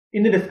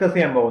ഇന്ന് ഡിസ്കസ്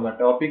ചെയ്യാൻ പോകുന്ന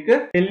topic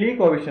Kelly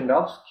coefficient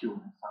of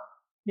skewness ആണ്.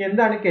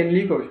 എന്താണ്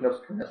കെല്ലി കോഎഫിഷ്യന്റ് ഓഫ്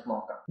സ്ക്യൂനെസ്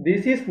നോക്കാം.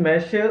 This is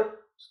measure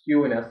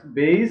skewness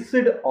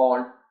based on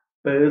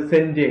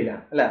percentage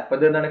ആണ് അല്ലെ. അപ്പൊ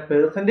ഇത് എന്താണ്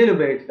പെർസെന്റേജ്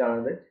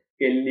ഉപയോഗിച്ചിട്ടാണ്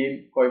കെല്ലി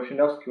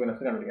കോഎഫിഷ്യന്റ് ഓഫ്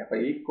സ്ക്യൂനെസ് കണ്ടുപിടിക്കുക. അപ്പൊ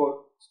ഈ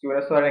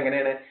സ്ക്യൂനെസ് പറയുന്നത്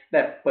എങ്ങനെയാണ്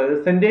അല്ലെ,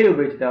 പെർസെന്റേജ്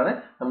ഉപയോഗിച്ചിട്ടാണ്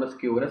നമ്മൾ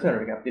സ്ക്യൂനെസ്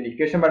കണ്ടുപിടിക്കുക. അപ്പൊ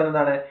ഇക്വേഷൻ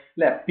പറയുന്നതാണ്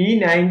അല്ലെ,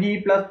 P90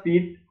 plus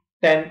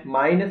P10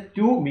 minus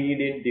 2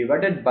 median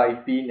divided by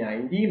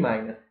P90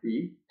 minus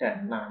P10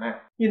 ആണ്.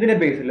 ഇതിനെ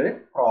ബേസിൽ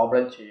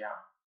പ്രോബ്ലം ചെയ്യാം.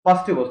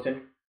 First question,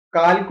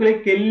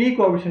 calculate Kelly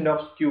coefficient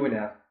of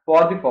skewness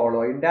for the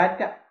following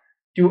data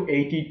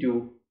 282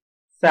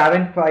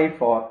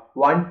 754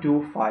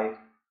 125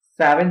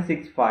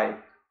 765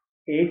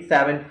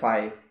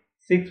 875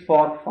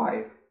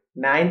 645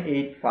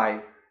 985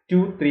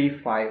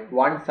 235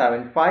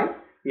 175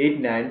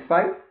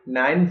 895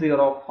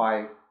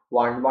 905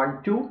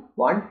 112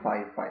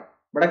 155.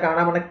 ഇവിടെ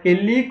കാണാൻ പറഞ്ഞ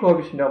കെല്ലി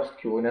കോഎഫിഷ്യന്റ് ഓഫ്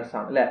സ്ക്യൂനെസ്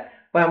ആണ് അല്ലെ.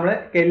 അപ്പൊ നമ്മള്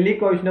Kelly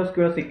coefficient of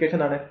skewness equation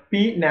ആണ്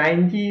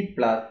P90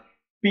 plus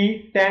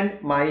P10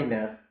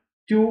 minus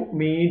 2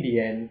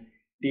 median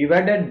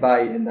divided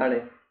by എന്താണ്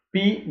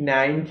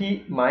P90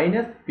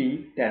 minus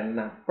P10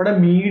 ആണ്. ഇവിടെ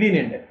മീഡിയൻ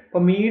ഉണ്ട്. അപ്പൊ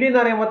മീഡിയൻ എന്ന്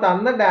പറയുമ്പോൾ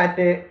തന്ന ഡാറ്റ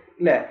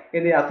അല്ലെ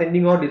ഏത്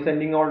അസെൻഡിങ് ഓർ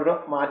ഡിസെൻഡിങ് ഓർഡർ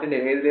മാറ്റേണ്ടി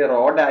ഏത്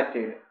റോ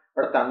ഡാറ്റയാണ്.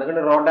 ഇവിടെ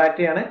തന്നിട്ട് റോ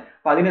ഡാറ്റയാണ്.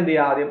 അപ്പൊ അതിനെന്ത്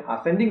ചെയ്യുക, ആദ്യം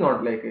അസെൻഡിങ്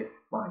ഓർഡറിലേക്ക്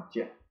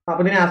മാറ്റുക.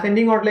 അപ്പൊ ഇതിനെ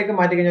അസെൻഡിങ് ഓർഡറിലേക്ക്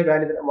മാറ്റി കഴിഞ്ഞാൽ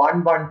വാല്യൂ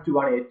 112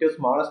 ആണ് ഏറ്റവും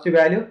സ്മോളസ്റ്റ്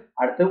വാല്യൂ.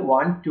 അടുത്ത്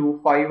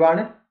 125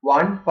 ആണ്,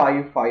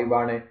 155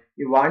 ആണ്,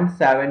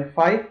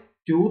 175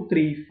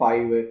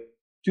 235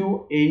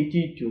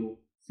 282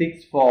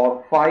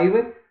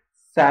 645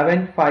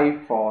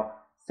 754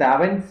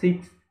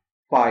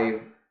 765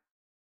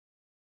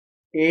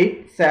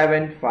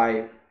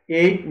 875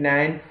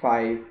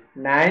 895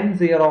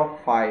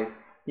 905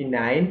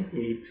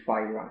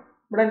 985 ആണ്.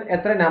 ഇവിടെ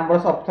എത്ര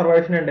നമ്പേഴ്സ്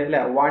ഒബ്സർവേഷൻ ഉണ്ട് അല്ലെ,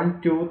 1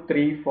 2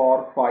 3 4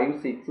 5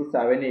 6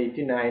 7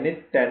 8 9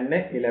 10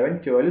 11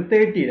 12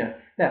 13 ആണ്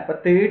അല്ലെ. അപ്പൊ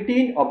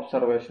 13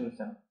 ഒബ്സർവേഷൻസ്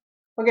ആണ്.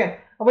 ഓക്കെ,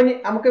 അപ്പൊ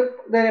നമുക്ക്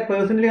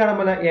പേഴ്സണലി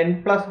കാണുമ്പോൾ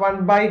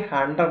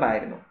n+1/100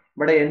 ആയിരുന്നു.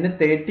 ഇവിടെ n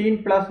 13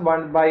 +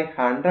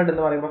 1/100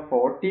 എന്ന് പറയുമ്പോൾ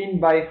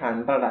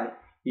 14/100 ആയി,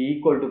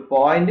 ഈക്വൽ ടു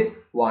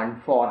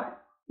 0.14 ആയി.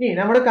 ഇനി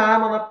നമ്മൾ കാണാൻ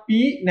പോകുന്ന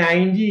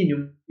P90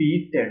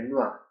 P10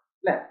 ആണ്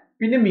അല്ലെ.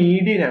 പിന്നെ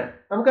മീഡിയൻ ആണ്.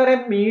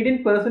 നമുക്കറിയാം മീഡിയൻ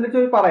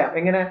പെർസെന്റേജ് പറയാം.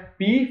 എങ്ങനെ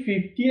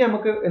P50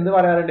 നമുക്ക് എന്ത്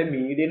പറയാറുണ്ട്,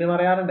 മീഡിയൻ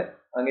പറയാറുണ്ട്.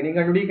 അങ്ങനെയും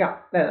കണ്ടുപിടിക്കാം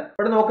അല്ലെ.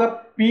 ഇവിടെ നോക്കാം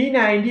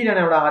P90 ആണ്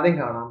അവിടെ ആദ്യം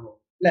കാണാൻ പോകും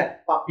അല്ലെ.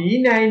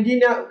 P90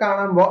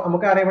 കാണുമ്പോൾ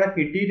നമുക്കറിയാം ഇവിടെ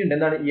കിട്ടിയിട്ടുണ്ട്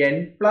എന്താണ്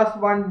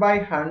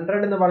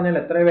n+1/100 എന്ന് പറഞ്ഞാൽ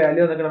എത്ര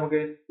വാല്യൂ എന്നൊക്കെ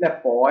നമുക്ക് അല്ലെ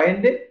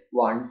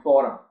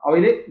 0.14 ആണ്.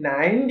 അതില്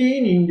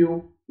 19 into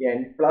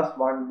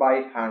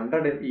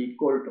n+1/100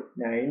 equal to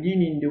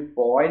 19 into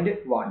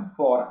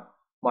 0.14 ആണ്.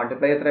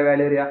 മൾട്ടിപ്ലൈ എത്ര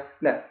വാല്യൂ വരിക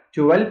അല്ലെ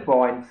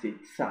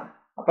 12.6 ആണ്.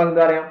 അപ്പൊ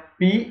എന്താ പറയാ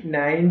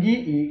P90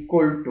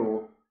 equal to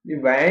the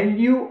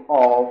value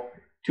of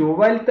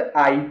 12th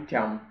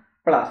item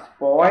plus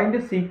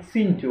 0.6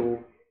 into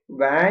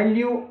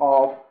value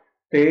of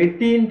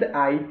 13th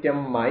item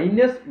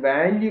minus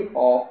value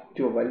of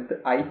 12th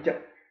item.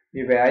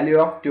 The value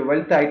of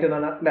 12th item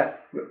ആണ്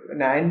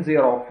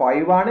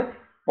 905 ആണ്.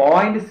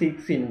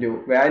 0.6 into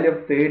value of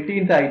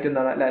 13th item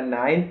ആണ്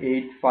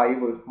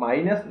 985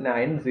 minus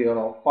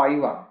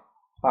 905 ആണ്.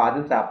 അപ്പൊ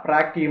ആദ്യം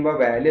സബ്ട്രാക്ട് ചെയ്യുമ്പോൾ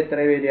value എത്ര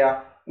വരിക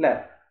അല്ലെ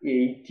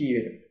 80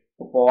 വരും.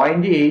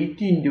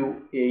 0.8 into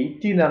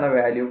 80 എന്നാണ്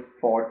വാല്യൂ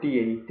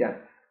 48 ആണ്.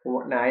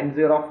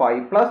 905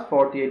 plus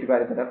 48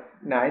 വാല്യൂ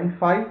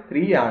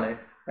 953 ആണ്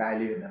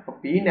വാല്യൂ വരുന്നത്. അപ്പൊ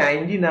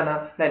P90 എന്നാണ്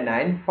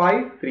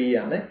 953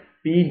 ആണ്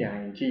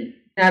P90.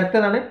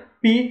 അടുത്തതാണ്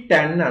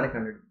P10 ആണ്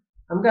കണ്ടുപിടിക്കുന്നത്.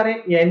 നമുക്കറിയാം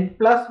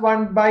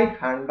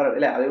n+1/100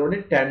 അല്ലെ, അതുകൊണ്ട്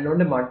 10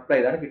 കൊണ്ട് മൾട്ടിപ്ലൈ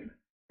ചെയ്താണ് കിട്ടുന്നത്.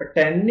 അപ്പൊ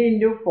 10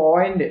 into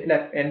പോയിന്റ് അല്ലെ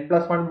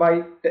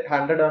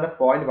n+1/100 ആണ്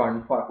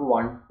 0.14, അപ്പൊ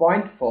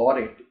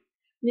 1.48.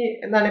 ഇനി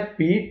എന്താണ്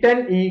P10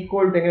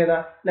 ഈക്വൽ ടു എങ്ങനെ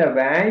അല്ലെ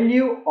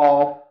value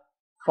of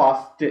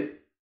first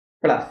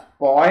plus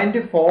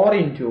 0.4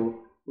 into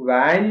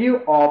value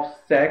of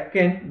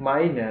second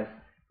minus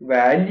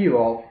value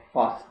of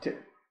first.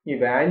 ഈ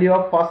വാല്യൂ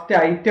ഓഫ് ഫസ്റ്റ്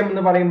ഐറ്റം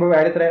എന്ന് പറയുമ്പോൾ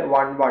വാല്യൂ എത്ര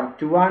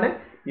 112 ആണ്.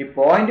 ഈ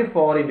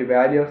 0.4 into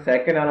വാല്യൂ ഓഫ്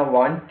സെക്കൻഡ് ആണ്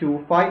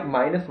 125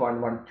 minus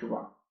 112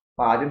 ആണ്.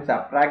 അപ്പൊ ആദ്യം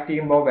സബ്ട്രാക്ട്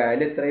ചെയ്യുമ്പോൾ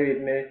വാല്യൂ എത്ര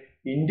വരുന്നത്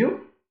ഇൻറ്റു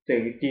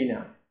 13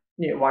 ആണ്.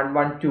 ഇനി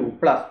 112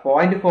 പ്ലസ്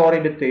 0.4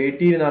 into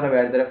 13 എന്ന് പറഞ്ഞ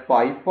വാല്യൂ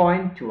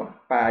 5.2 ആണ്.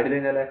 അപ്പൊ ആഡ് ചെയ്ത്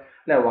കഴിഞ്ഞാൽ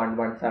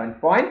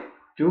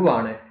 117.2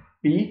 ആണ്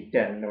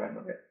P10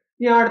 വരുന്നത്.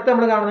 ഇനി അടുത്ത്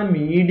നമ്മൾ കാണുന്നത്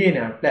മീഡിയൻ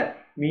ആണ് അല്ലെ.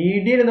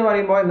 മീഡിയൻ എന്ന്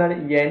പറയുമ്പോൾ എന്താണ്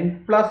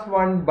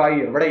n+1/,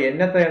 ഇവിടെ n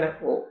എത്രയാണ്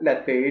അല്ലെ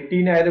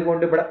 13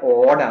 ആയതുകൊണ്ട് ഇവിടെ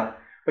ഓഡ് ആണ്.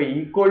 അപ്പൊ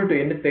ഈക്വൽ ടു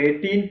n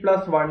 13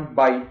 +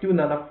 1/2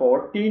 എന്ന് പറഞ്ഞാൽ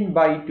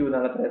 14/2 എന്ന്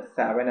പറഞ്ഞാൽ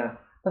 7 ആണ്.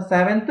 അപ്പൊ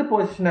 7th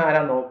പൊസിഷൻ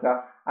ആരാ നോക്കുക,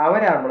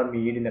 അവരാണ് നമ്മുടെ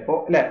മീഡിയൻ. അപ്പൊ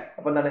അല്ലെ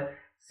അപ്പൊ എന്താണ്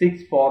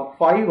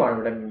 645 ആണ്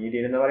ഇവിടെ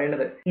മീഡിയൻ എന്ന്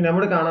പറയുന്നത്. ഇനി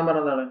നമ്മൾ കാണാൻ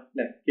പറഞ്ഞതാണ്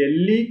അല്ലെ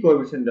കെല്ലി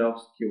കോഎഫിഷ്യന്റ് ഓഫ്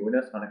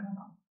സ്ക്യൂനെസ് ആണ്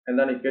കാണാൻ.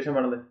 എന്താണ് ഇക്വേഷൻ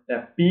പറയുന്നത്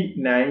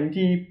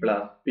P90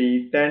 plus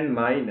P10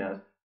 minus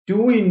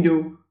 2 into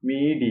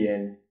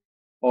median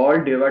all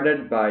divided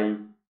by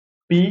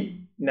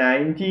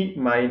P90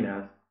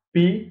 minus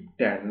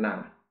P10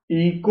 ആണ്.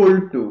 equal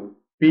to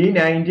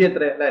P90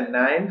 എത്ര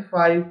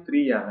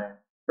 953 ആണ്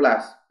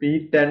പ്ലസ്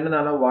P10 എന്ന്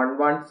പറഞ്ഞാൽ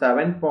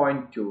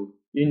 117.2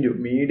 ഇൻറ്റു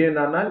മീഡിയൻ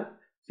എന്ന് പറഞ്ഞാൽ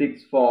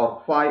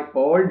 645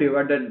 ഓൾ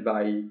ഡിവൈഡഡ്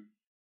ബൈ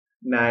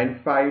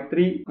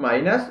 953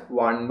 മൈനസ്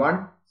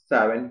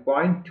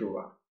 117.2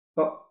 ആണ്.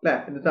 അപ്പൊ അല്ലെ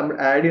ഇത് നമ്മൾ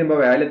ആഡ് ചെയ്യുമ്പോൾ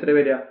വാല്യൂ എത്ര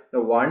വരിക?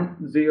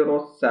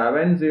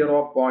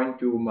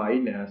 1070.2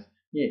 minus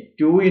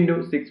 2 into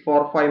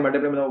 645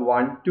 multiplied by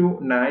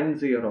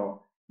 1290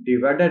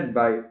 divided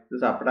by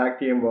subtract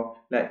ചെയ്യുമ്പോൾ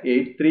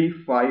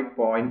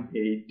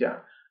 835.8 ആണ്.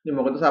 ഇനി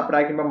മുഖത്ത്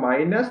സബ്ട്രാക്ട് ചെയ്യുമ്പോൾ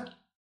മൈനസ്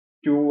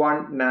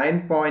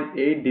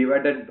 219.8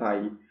 divided by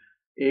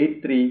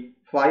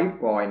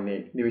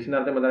 835.8 ഡിവിഷൻ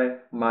നടത്തുമ്പോൾ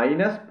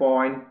മൈനസ്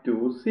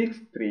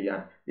 0.263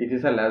 ആണ്. It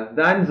is A less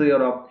than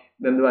 0.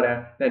 ഇതെന്ത് പറയാം?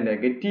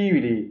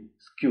 നെഗറ്റീവ്ലി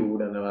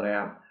സ്ക്യൂഡ് എന്ന്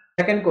പറയാം.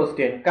 Second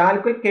question,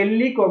 calculate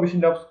Kelly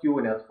coefficient of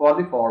skewness for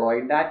the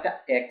following data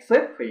x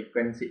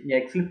frequency.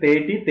 X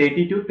 30,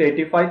 32,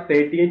 35,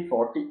 38,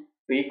 40.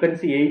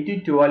 Frequency 8,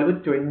 12,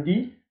 20,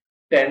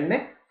 10,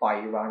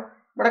 5 ആണ്.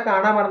 ഇവിടെ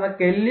കാണാൻ പറഞ്ഞ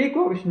Kelly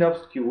coefficient of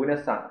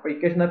skewness ആണ്. അപ്പോൾ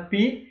equation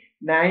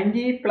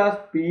P90 plus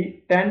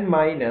P10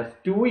 minus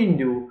 2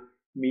 into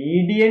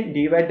median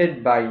divided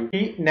by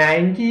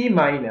P90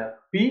 minus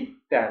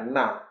P10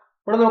 ആണ്.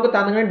 ഇവിടെ നമുക്ക്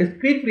തന്നിട്ട്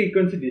ഡിസ്ക്രീറ്റ്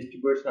ഫ്രീക്വൻസി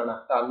ഡിസ്ട്രിബ്യൂഷൻ ആണ്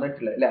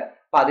തന്നിട്ടുള്ളത് അല്ലെ.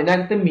 അപ്പൊ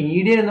അതിനകത്ത്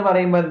മീഡിയൻ എന്ന്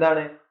പറയുമ്പോൾ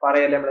എന്താണ്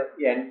പറയല്ലേ നമ്മള്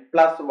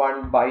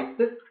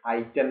n+1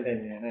 ഐറ്റം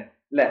തന്നെയാണ്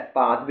അല്ലെ.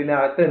 അപ്പൊ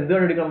അതിനകത്ത് എന്ത്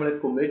കണ്ടുപിടിക്കണം? നമ്മൾ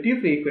ക്യുമുലേറ്റീവ്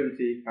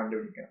ഫ്രീക്വൻസി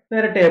കണ്ടുപിടിക്കണം.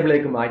 നേരെ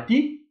ടേബിളിലേക്ക് മാറ്റി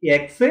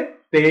എക്സ്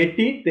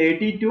 30,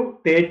 32,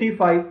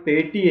 35,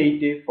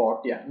 38,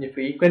 40 ആണ്. ഇനി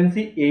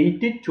ഫ്രീക്വൻസി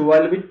 8,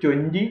 12,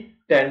 20,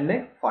 10,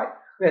 5.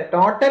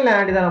 ടോട്ടൽ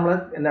ആഡ് ചെയ്താൽ നമ്മൾ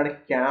എന്താണ്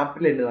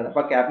ക്യാപിറ്റൽ എന്ന് പറയുന്നത്.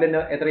 അപ്പൊ ക്യാപിറ്റൽ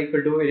എത്ര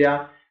ഈക്വൽ ടു വരിക?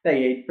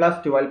 8 +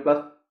 12 +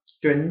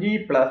 20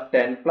 +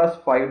 10 +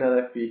 5 എന്ന്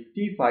പറയുന്നത്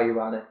 55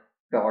 ആണ്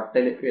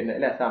ടോട്ടൽ വരുന്നത്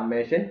അല്ലെ.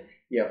 സമ്മേഷൻ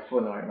എഫ്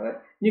എന്ന് പറയുന്നത്.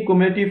 ഇനി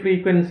ക്യുമുലേറ്റീവ്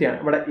ഫ്രീക്വൻസി ആണ്.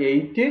 ഇവിടെ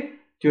 8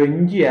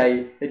 20 ആയി,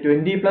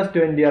 20 +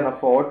 20 ആണ്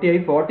 40 ആയി,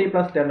 40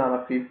 + 10 ആണ്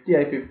 50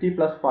 ആയി, 50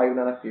 + 5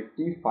 ആണ്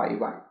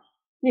 55 ആയി.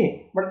 ഇനി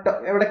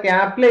ഇവിടെ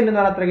ക്യാപിറ്റൽ എന്ന്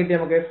പറഞ്ഞാൽ എത്ര കിട്ടി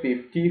നമുക്ക്?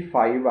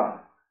 55 ആണ്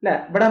അല്ലെ.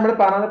 ഇവിടെ നമ്മൾ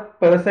പറഞ്ഞത്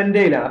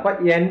പെർസെന്റേജിലാണ്. അപ്പൊ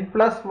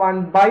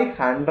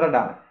n+1/100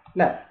 ആണ്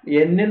അല്ലെ.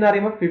 n എന്ന്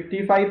പറയുമ്പോൾ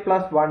 55 +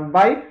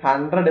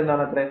 1/100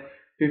 എന്നാണ് എത്ര?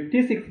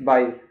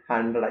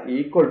 56/100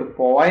 ഈക്വൽ ടു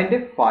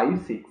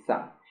 0.56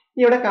 ആണ്.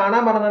 ഇനി ഇവിടെ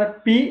കാണാൻ പറഞ്ഞത്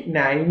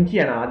P90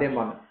 ആണ് ആദ്യം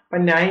പറഞ്ഞത്. അപ്പൊ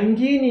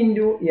 19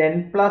 into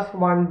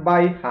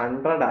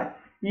n+1/100 ആയി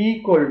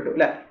ഈക്വൽ ടു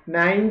അല്ലെ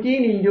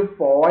 19 into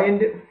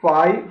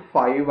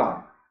 0.55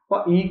 ആണ്. അപ്പൊ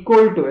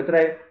ഈക്വൽ ടു എത്ര?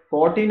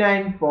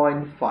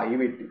 49.5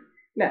 കിട്ടി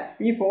അല്ലെ.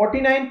 ഈ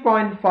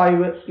 49.5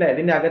 അല്ലെ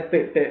ഇതിന്റെ അകത്ത്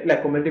അല്ലെ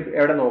ക്യുമുലേറ്റീവ്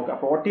എവിടെ നോക്കാം?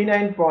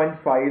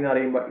 49.5 എന്ന്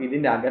പറയുമ്പോൾ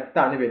ഇതിന്റെ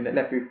അകത്താണ് വരുന്നത്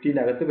അല്ലെ,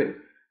 50ന്റെ അകത്ത് വരും.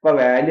 അപ്പൊ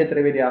വാല്യൂ എത്ര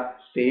വരിക?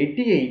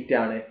 38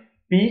 ആണ്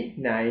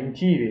P90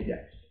 വരിക.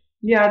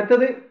 ഇനി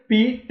അടുത്തത്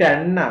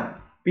P10 ആണ്.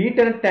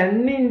 P10 10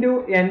 into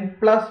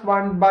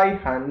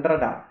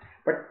n+1/100 ആണ്.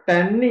 അപ്പൊ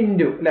 10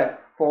 into അല്ലെ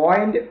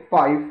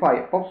 0.55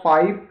 അപ്പൊ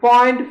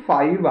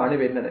 5.5 ആണ്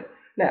വരുന്നത്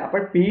അല്ലെ. അപ്പൊ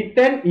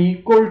P10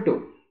 ഈക്വൽ ടു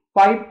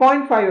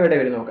 5.5 എവിടെ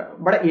വരും നോക്കാം.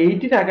 ഇവിടെ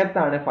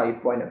 8-നകത്താണ്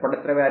 5. അപ്പോൾ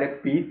എത്ര വാല്യൂ?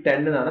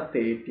 P10 എന്നാണ്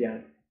 30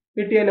 ആണ്.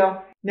 കിട്ടിയല്ലോ.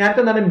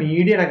 നേരത്തെ എന്താണ്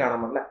മീഡിയനെ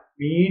കാണാൻ അല്ലെ.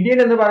 മീഡിയൻ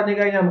എന്ന് പറഞ്ഞു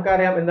കഴിഞ്ഞാൽ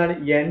നമുക്കറിയാം എന്താണ്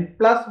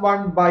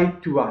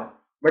n+1/2 ആണ്.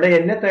 ഇവിടെ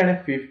n എത്രയാണ്?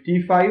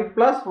 55 +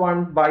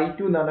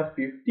 1/2 എന്നാണ്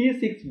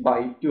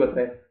 56/2 എത്ര?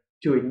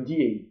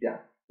 28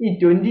 ആണ്. ഈ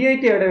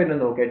 28 എവിടെ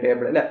വരുന്നത് നോക്കിയ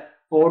ടേബിൾ അല്ലെ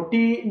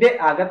 40ന്റെ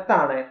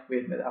അകത്താണ്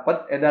വരുന്നത്. അപ്പൊ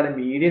എന്താണ്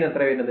മീഡിയൻ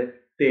എത്ര വരുന്നത്?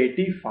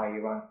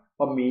 35 ആണ്.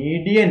 അപ്പൊ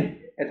മീഡിയൻ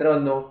എത്ര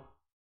വന്നു?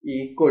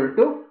 ഈക്വൽ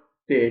ടു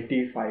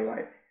 35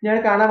 ആയി. ഞാൻ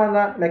കാണാൻ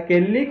വന്ന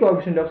കെല്ലി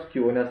കോഎഫിഷ്യന്റ് ഓഫ്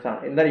സ്ക്യൂനെസ് ആണ്.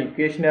 എന്താണ്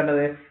ഇക്വേഷൻ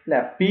പറഞ്ഞത്?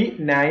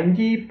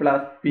 P90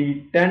 plus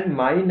P10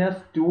 minus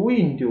 2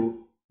 into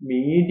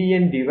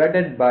median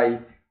divided by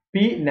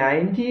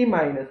P90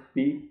 minus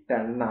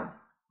P10 ആണ്.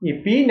 ഈ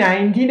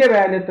P90ന്റെ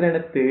വാല്യൂ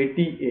എത്രയാണ്?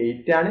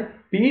 38 ആണ്.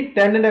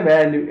 P10ന്റെ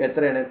വാല്യൂ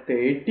എത്രയാണ്?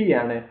 30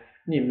 ആണ്.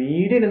 ഇനി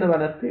മീഡിയൻ എന്ന്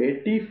പറഞ്ഞാൽ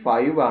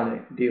 35 ആണ്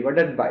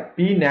ഡിവൈഡഡ് ബൈ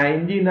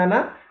P90 എന്ന്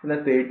പറഞ്ഞാൽ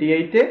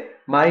 38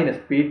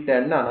 മൈനസ്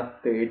P10 ആണ്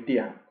 30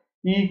 ആണ്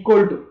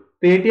ഈക്വൽ ടു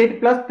 38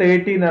 plus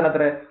 30 എന്ന് പറഞ്ഞാൽ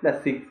എത്ര?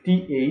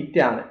 68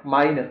 ആണ്.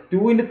 മൈനസ്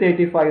 2 into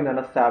 35 എന്ന്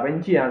പറഞ്ഞാൽ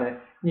 70 ആണ്.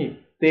 ഇനി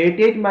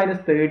 38 minus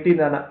 30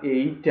 എന്ന് പറഞ്ഞാൽ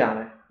 8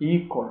 ആണ്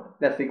ഈക്വൽ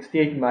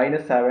 68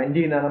 minus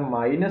 70 എന്ന് പറഞ്ഞാൽ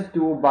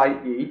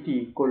 -2/8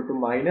 ഈക്വൽ ടു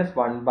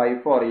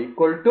 -1/4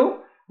 ഈക്വൽ ടു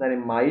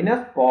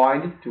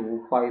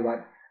 -0.25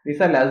 ആണ്.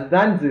 ദിസ് ആർ ലെസ്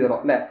ദാൻ 0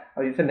 അല്ലെ.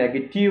 ദിസ്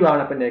നെഗറ്റീവ്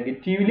ആണ്. അപ്പൊ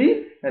നെഗറ്റീവ്ലി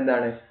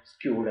എന്താണ്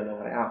സ്ക്യൂഡ് എന്ന്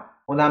പറയാം.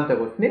 മൂന്നാമത്തെ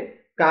question,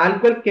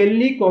 calculate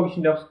Kelly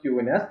coefficient of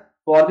skewness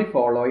for the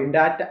following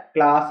data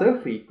class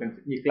frequency.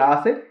 ഈ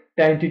class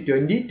 10 to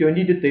 20,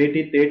 20 to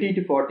 30, 30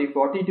 to 40,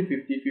 40 to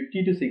 50,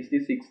 50 to 60,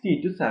 60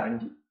 to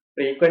 70.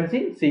 Frequency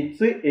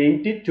 6,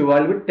 8,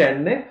 12,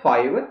 10,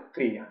 5,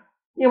 3 ആണ്.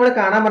 ഇനി നമ്മൾ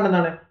കാണാൻ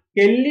പറഞ്ഞതാണ്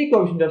കെല്ലി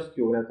കോഎഫിഷ്യന്റ് ഓഫ്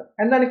സ്ക്യൂനെസ്.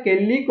 എന്താണ്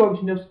Kelly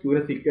coefficient of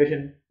skewness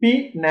equation?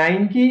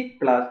 P90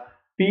 plus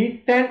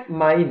P10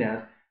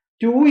 minus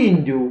 2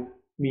 into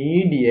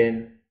median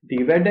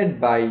divided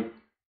by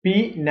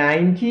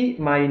P90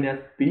 minus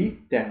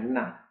P10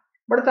 ആണ്.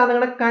 ഇവിടെ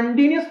തന്നിട്ടുള്ള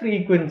കണ്ടിന്യൂസ്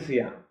ഫ്രീക്വൻസി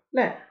ആണ്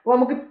അല്ലെ. അപ്പൊ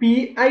നമുക്ക്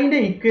PI ന്റെ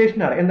ഇക്വേഷൻ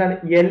അറിയാം. എന്താണ്?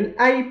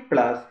 LI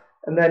പ്ലസ്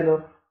എന്തായിരുന്നു?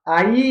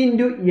 I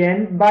into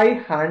n by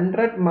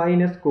 100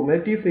 minus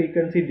cumulative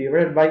frequency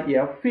divided by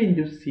f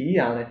into c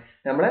ആണ്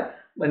നമ്മുടെ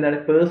എന്താണ്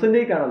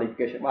പെർസെൻറ്റേജ് ആണല്ലോ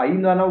ഇക്വേഷൻ. I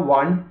എന്ന് പറഞ്ഞാൽ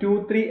 1 2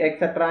 3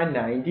 എക്സെട്ര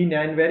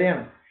 99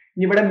 വരെയാണ്.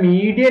 ഇനി ഇവിടെ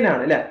മീഡിയൻ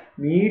ആണ് അല്ലെ.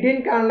 മീഡിയൻ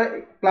കാണുന്ന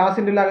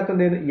ക്ലാസിന്റെ അകത്ത്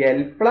എന്ത് ചെയ്യുന്നു L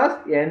plus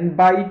N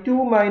by 2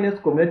 minus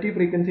cumulative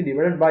frequency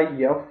divided by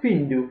f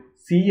into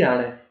c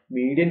ആണ്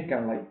മീഡിയൻ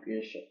കാണുന്ന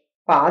ഇക്വേഷൻ.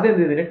 അപ്പൊ ആദ്യം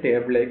എന്ത് ഇതിന്റെ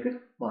ടേബിളിലേക്ക്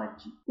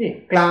മാറ്റി. ഇനി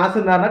ക്ലാസ്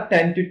എന്ന് പറഞ്ഞാൽ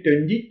 10 to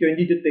 20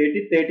 20 to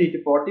 30 30 to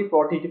 40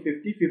 40 to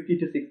 50 50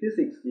 to 60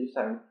 60 to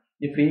 70.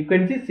 ഈ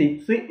ഫ്രീക്വൻസി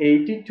 6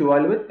 8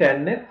 12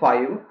 10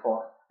 5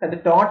 4. അത്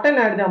ടോട്ടൽ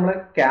ആയിട്ട് നമ്മൾ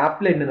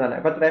ക്യാപിറ്റൽ എന്ന് പറഞ്ഞാൽ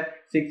അപ്പൊ എത്ര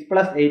 6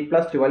 plus 8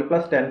 plus 12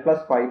 plus 10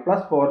 plus 5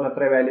 plus 4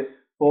 എത്ര വാല്യൂ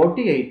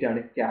 48 ആണ്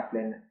ക്യാപിറ്റൽ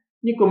എന്ന്.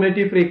 ഇനി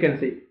ക്യുമുലേറ്റീവ്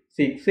ഫ്രീക്വൻസി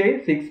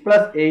 6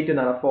 പ്ലസ് 8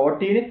 എന്നാണ്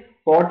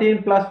 14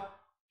 പ്ലസ്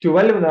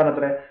 12 എന്ന് പറഞ്ഞാൽ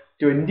എത്ര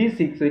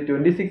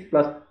 26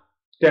 പ്ലസ്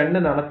 10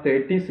 എന്നാണ്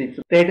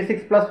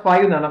 36 പ്ലസ്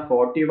 5 എന്നാണ്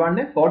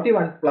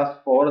 41 പ്ലസ്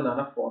 4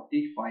 എന്നാണ്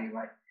 45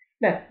 ആയി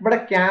അല്ലെ. ഇവിടെ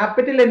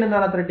ക്യാപിറ്റൽ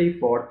എന്നാണ് എത്ര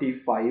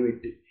 45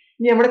 ഇട്ട്.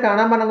 ഇനി നമ്മൾ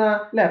കാണാൻ പറഞ്ഞ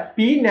അല്ലെ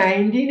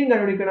P19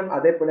 കണ്ടുപിടിക്കണം,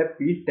 അതേപോലെ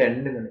P10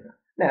 കണ്ടുപിടിക്കണം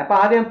അല്ലെ. അപ്പൊ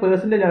ആദ്യം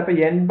പെർസെന്റേജ് ആണ്. അപ്പൊ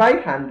n by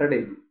 100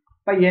 എഴുതി.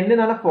 അപ്പൊ n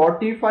എന്നാണ്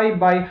 45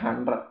 by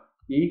 100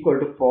 ഈക്വൽ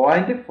ടു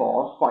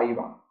 0.45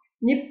 ആണ്.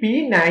 ഇനി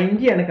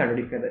P90 ആണ്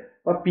കണ്ടുപിടിക്കുന്നത്.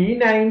 അപ്പൊ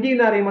P90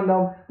 എന്ന് പറയുമ്പോൾ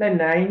എന്താവും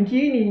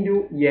 19 into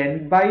n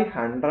by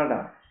 100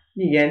 ആണ്.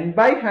 ഈ n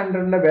by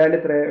 100ന്റെ വാല്യൂ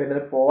എത്ര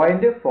വരുന്നത്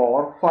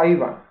 0.45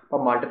 ആണ്. അപ്പൊ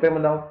മൾട്ടിപ്ലൈ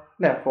എന്താവും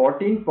അല്ലെ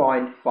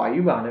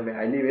 14.5 ആണ്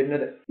വാല്യൂ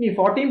വരുന്നത്. ഈ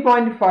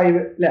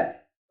 14.5 അല്ലെ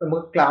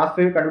നമുക്ക്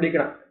ക്ലാസ്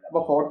കണ്ടുപിടിക്കണം. അപ്പൊ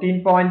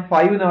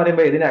 14.5 എന്ന്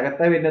പറയുമ്പോൾ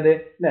ഇതിനകത്താണ് വരുന്നത്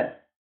അല്ലെ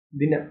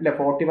ഇതിന് അല്ലെ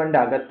 41ന്റെ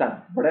അകത്താണ്.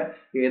 ഇവിടെ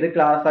ഏത്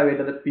ക്ലാസ് ആണ്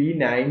വരുന്നത്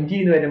P90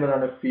 എന്ന്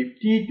വരുമ്പോഴാണ്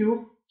 50 to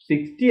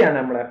 60 ആണ്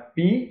നമ്മളെ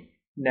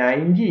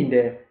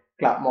P90ന്റെ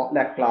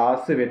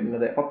ക്ലാസ്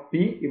വരുന്നത്. അപ്പൊ P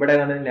ഇവിടെ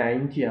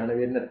 90 ആണ്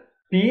വരുന്നത്.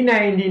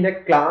 P90ന്റെ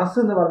ക്ലാസ്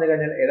എന്ന് പറഞ്ഞു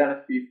കഴിഞ്ഞാൽ ഏതാണ്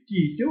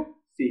 50 to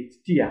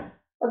 60 ആണ്.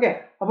 ഓക്കെ,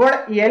 അപ്പോൾ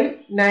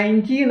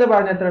L90 എന്ന്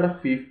പറഞ്ഞാൽ എത്രയാണ്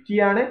 50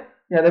 ആണ്.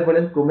 അതേപോലെ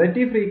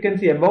cumulative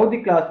frequency above the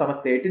class ആണ്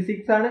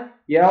 36 ആണ്.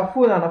 F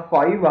എന്നാണ്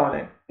 5 ആണ്.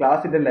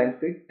 ക്ലാസിന്റെ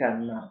ലെങ്ത്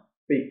 10 ആണ്.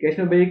 അപ്പൊ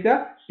ഇക്വേഷൻ ഉപയോഗിക്കുക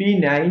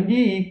P90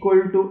 equal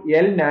to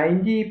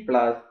L90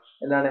 plus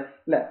എന്താണ്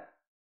അല്ലെ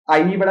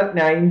I ഇവിടെ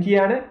 90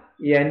 ആണ്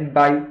n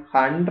by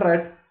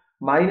 100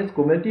 minus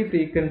cumulative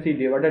frequency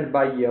divided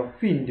by f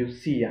into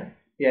c ആണ്.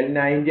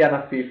 L90 ആണ്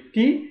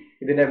 50,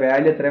 ഇതിന്റെ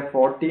വാല്യൂ എത്ര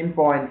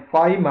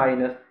 14.5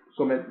 മൈനസ്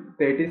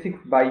 36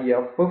 by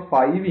f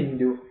 5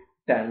 into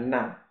 10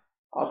 ആണ്.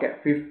 ഓക്കെ,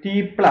 50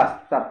 പ്ലസ്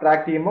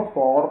സബ്ട്രാക്ട് ചെയ്യുമ്പോൾ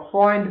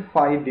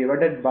 4.5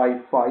 ഡിവൈഡഡ് ബൈ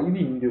 5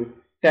 into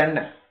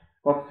 10.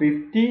 അപ്പൊ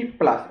 50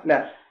 പ്ലസ് അല്ലെ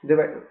ഇത്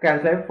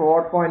ക്യാൻസൽ ആയി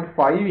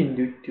 4.5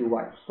 into 2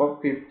 ആയി. അപ്പൊ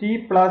 50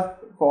 പ്ലസ്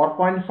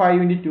 4.5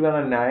 into 2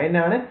 ആണ് 9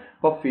 ആണ്.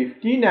 അപ്പൊ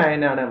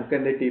 59 ആണ് നമുക്ക്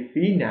എന്ത് കിട്ടി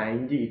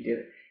P90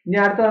 കിട്ടിയത്. ഇനി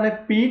അടുത്തതാണ്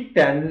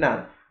P10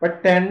 ആണ്. അപ്പൊ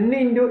 10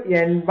 into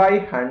n by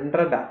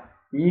 100 ആണ്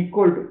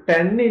equal to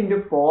 10 into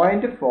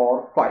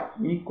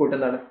 0.45 equal to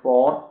എന്താണ്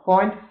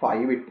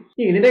 4.5 കിട്ടി.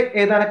 ഇതിന്റെ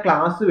ഏതാണ്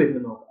ക്ലാസ്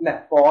വരുന്നത് നോക്കാം അല്ലെ.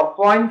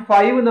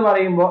 4.5 എന്ന്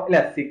പറയുമ്പോൾ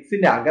അല്ലെ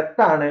 6ന്റെ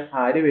അകത്താണ്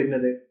ആര്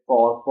വരുന്നത്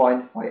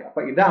 4.5. അപ്പൊ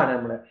ഇതാണ്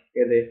നമ്മുടെ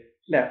ഏത്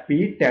അല്ലെ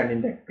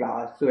P10ന്റെ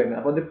ക്ലാസ് വരുന്നത്.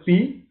 അപ്പൊ ഇത്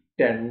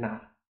P10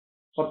 ആണ്.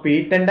 അപ്പൊ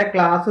P10ന്റെ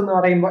ക്ലാസ് എന്ന്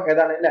പറയുമ്പോൾ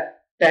ഏതാണ് അല്ലെ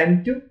 10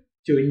 to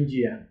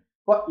 20 ആണ്.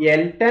 അപ്പൊ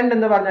L10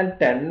 എന്ന് പറഞ്ഞാൽ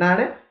 10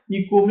 ആണ്. ഈ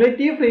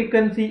cumulative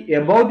frequency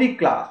above the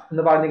class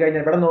എന്ന് പറഞ്ഞു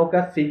കഴിഞ്ഞാൽ ഇവിടെ നോക്കുക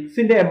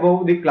 6ന്റെ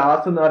എബവ് ദി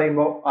ക്ലാസ് എന്ന്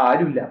പറയുമ്പോൾ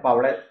ആരുമില്ല. അപ്പൊ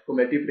അവിടെ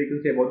ക്യുമുലേറ്റീവ്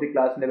ഫ്രീക്വൻസി എബവ് ദി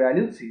ക്ലാസിന്റെ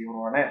വാല്യൂ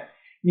 0 ആണ്.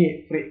 ഇനി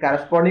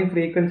കറസ്പോണ്ടിങ്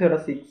ഫ്രീക്വൻസി ഇവിടെ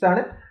 6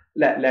 ആണ്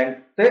അല്ലെ.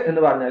 ലെങ്ത്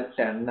എന്ന് പറഞ്ഞാൽ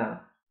 10 ആണ്.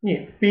 ഇനി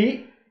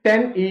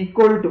P10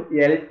 equal to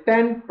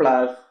L10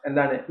 plus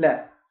എന്താണ് അല്ലെ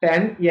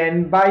 10 n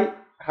by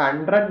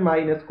 100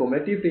 minus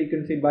cumulative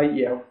frequency by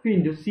f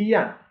into c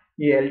ആണ്.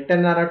 ഈ L10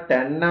 എന്ന് പറഞ്ഞാൽ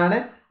 10 ആണ്.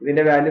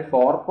 ഇതിന്റെ വാല്യൂ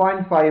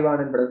 4.5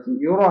 ആണ്. ഇവിടെ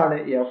 0 ആണ്.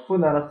 f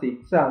എന്ന് പറഞ്ഞാൽ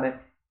 6 ആണ്.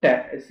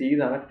 c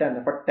എന്ന് പറഞ്ഞാൽ 10.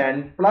 അപ്പൊ 10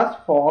 പ്ലസ്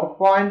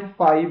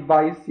 4.5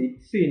 by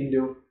 6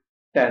 into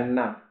 10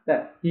 ആണ്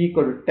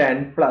ഈക്വൽ ടു 10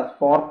 പ്ലസ്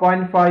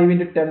 4.5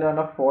 into 10 എന്ന്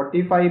പറഞ്ഞാൽ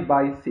 45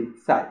 by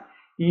 6 ആയി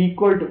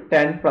ഈക്വൽ ടു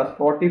 10 പ്ലസ്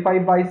 45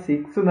 by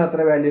 6 എന്ന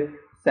എത്ര വാല്യൂ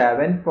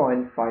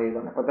 7.5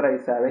 ആണ്. അപ്പൊ എത്ര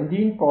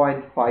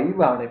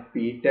 17.5 ആണ്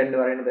P10 എന്ന്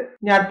പറയുന്നത്.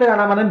 ഇനി അടുത്ത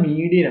കാണാൻ പറഞ്ഞ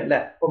മീഡിയൻ അല്ലെ.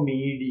 അപ്പൊ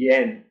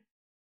മീഡിയൻ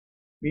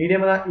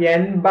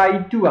n by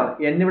 2 ആണ്.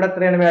 n ഇവിടെ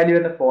എത്രയാണ് വാല്യൂ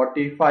വരുന്നത്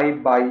 45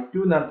 by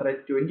 2 എന്ന് പറഞ്ഞാൽ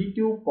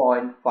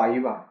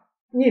 22.5 ആണ്.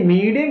 ഇനി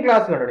മീഡിയൻ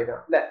ക്ലാസ്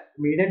കണ്ടുപിടിക്കണം അല്ലെ.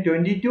 മീഡിയൻ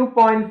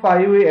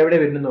 22.5 എവിടെ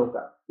വരുന്നത്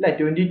നോക്കാം അല്ലെ.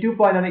 22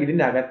 പോയിന്റ് ആണ്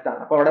ഇതിന്റെ അകത്താണ്.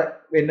 അപ്പൊ അവിടെ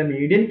വരുന്ന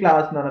മീഡിയൻ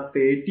ക്ലാസ് എന്ന് പറഞ്ഞാൽ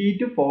 30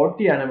 to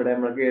 40 ആണ് ഇവിടെ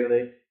നമുക്ക് വരുന്നത്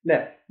അല്ലെ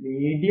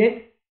മീഡിയൻ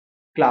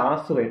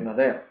ക്ലാസ്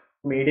വരുന്നത്.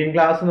 മീഡിയൻ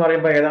ക്ലാസ് എന്ന്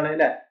പറയുമ്പോൾ ഏതാണ്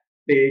അല്ലെ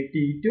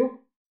 30 to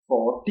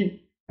 40.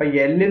 അപ്പൊ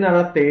L എന്ന്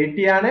പറഞ്ഞാൽ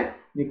 30 ആണ്.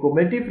 The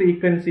cumulative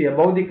frequency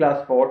above the class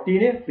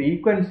 14,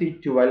 frequency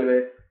 12,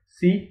 C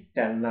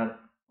 10 ആണ്.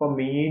 അപ്പൊ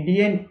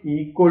median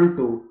equal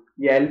to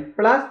L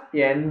plus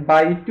n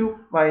by 2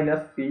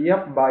 minus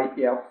CF by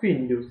F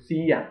into C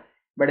ആണ്.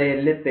 ഇവിടെ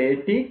L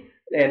 30,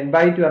 n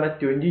by 2 ആണ്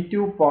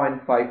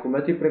 22.5.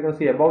 cumulative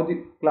frequency above the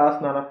class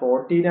എന്ന് പറഞ്ഞാൽ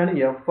 14 ആണ്.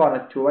 F ആണ്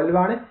 12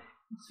 ആണ്.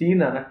 C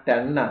എന്ന് പറഞ്ഞാൽ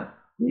 10 ആണ്.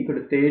 equal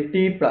to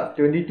 30 plus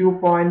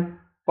 22.5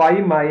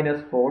 minus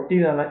 40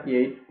 എന്ന് പറഞ്ഞാൽ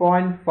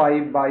 8.5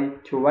 by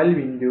 12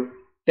 into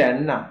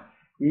 10 ആണ്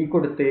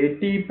equal to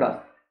 30 plus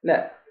അല്ലെ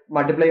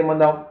മൾട്ടിപ്ലൈ ചെയ്യുമ്പോൾ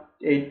എന്താവും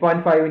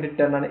 8.5 into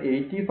 10 ആണ്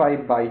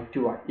 85 by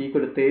 2 ആണ്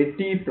equal to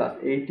 30 plus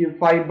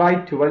 85 by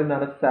 12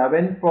 എന്നാണ്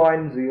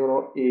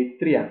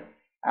 7.083 ആണ്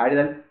ആഡ്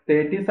ചെയ്താൽ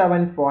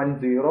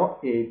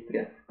 37.083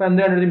 ആണ് അപ്പൊ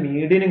എന്താണ് ഒരു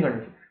മീഡിയനും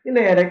കണ്ടു ഇനി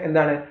നേരെ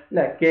എന്താണ്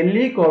അല്ലെ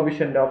കെല്ലി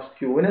കോഫിഷ്യന്റ് ഓഫ്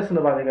സ്ക്യൂനെസ്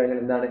എന്ന് പറഞ്ഞു കഴിഞ്ഞാൽ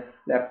എന്താണ്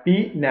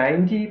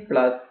P90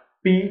 plus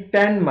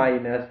P10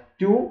 minus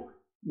 2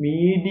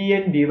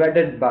 median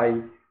divided by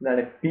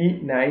എന്താണ്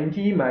P90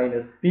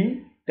 minus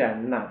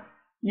P10 ആണ്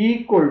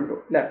ഈക്വൽ ടു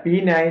അല്ലെ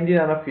P90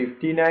 ആണ്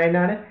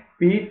 59 ആണ്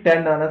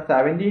P10 ആണ്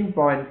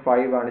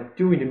 17.5 ആണ്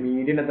 2 ഇൻറ്റു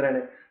മീഡിയൻ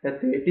എത്രയാണ്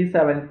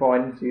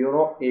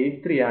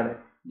 37.083 ആണ്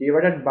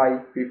ഡിവൈഡഡ് ബൈ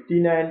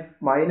 59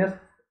 മൈനസ്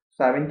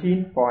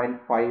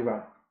 17.5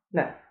 ആണ്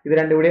അല്ലെ ഇത്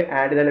രണ്ടും കൂടി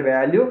ആഡ് ചെയ്താൽ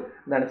വാല്യൂ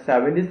എന്താണ്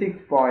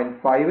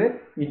 76.5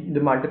 ഇത്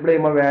മൾട്ടിപ്ലൈ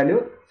ചെയ്യുമ്പോൾ വാല്യൂ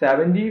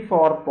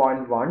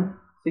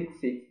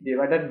 74.166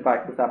 ഡിവൈഡഡ് ബൈ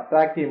ഇത്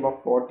സബ്ട്രാക്ട് ചെയ്യുമ്പോൾ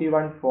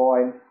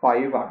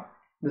 41.5 ആണ്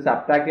ഇത്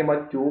സബ്ട്രാക്ട് ചെയ്യുമ്പോൾ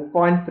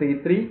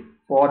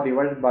 2.334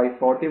 ഡിവൈഡഡ് ബൈ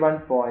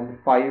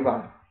 41.5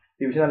 ആണ്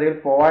ഡിവിഷൻ അല്ലെങ്കിൽ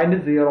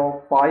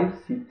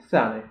 0.056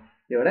 ആണ്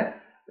ഇവിടെ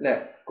അല്ലെ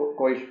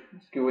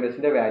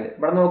സ്ക്യൂനെസിന്റെ വാല്യൂ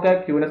ഇവിടെ നോക്കുക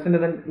ക്യൂനെസിന്റെ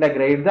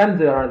ഗ്രേറ്റർ ദാൻ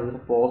 0 ആണ്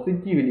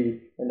പോസിറ്റീവ്ലി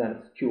എന്താണ്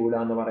സ്ക്യൂഡ്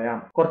എന്ന് പറയാം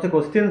കുറച്ച്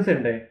ക്വസ്റ്റ്യൻസ്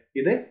ഉണ്ട്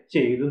ഇത്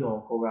ചെയ്തു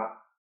നോക്കുക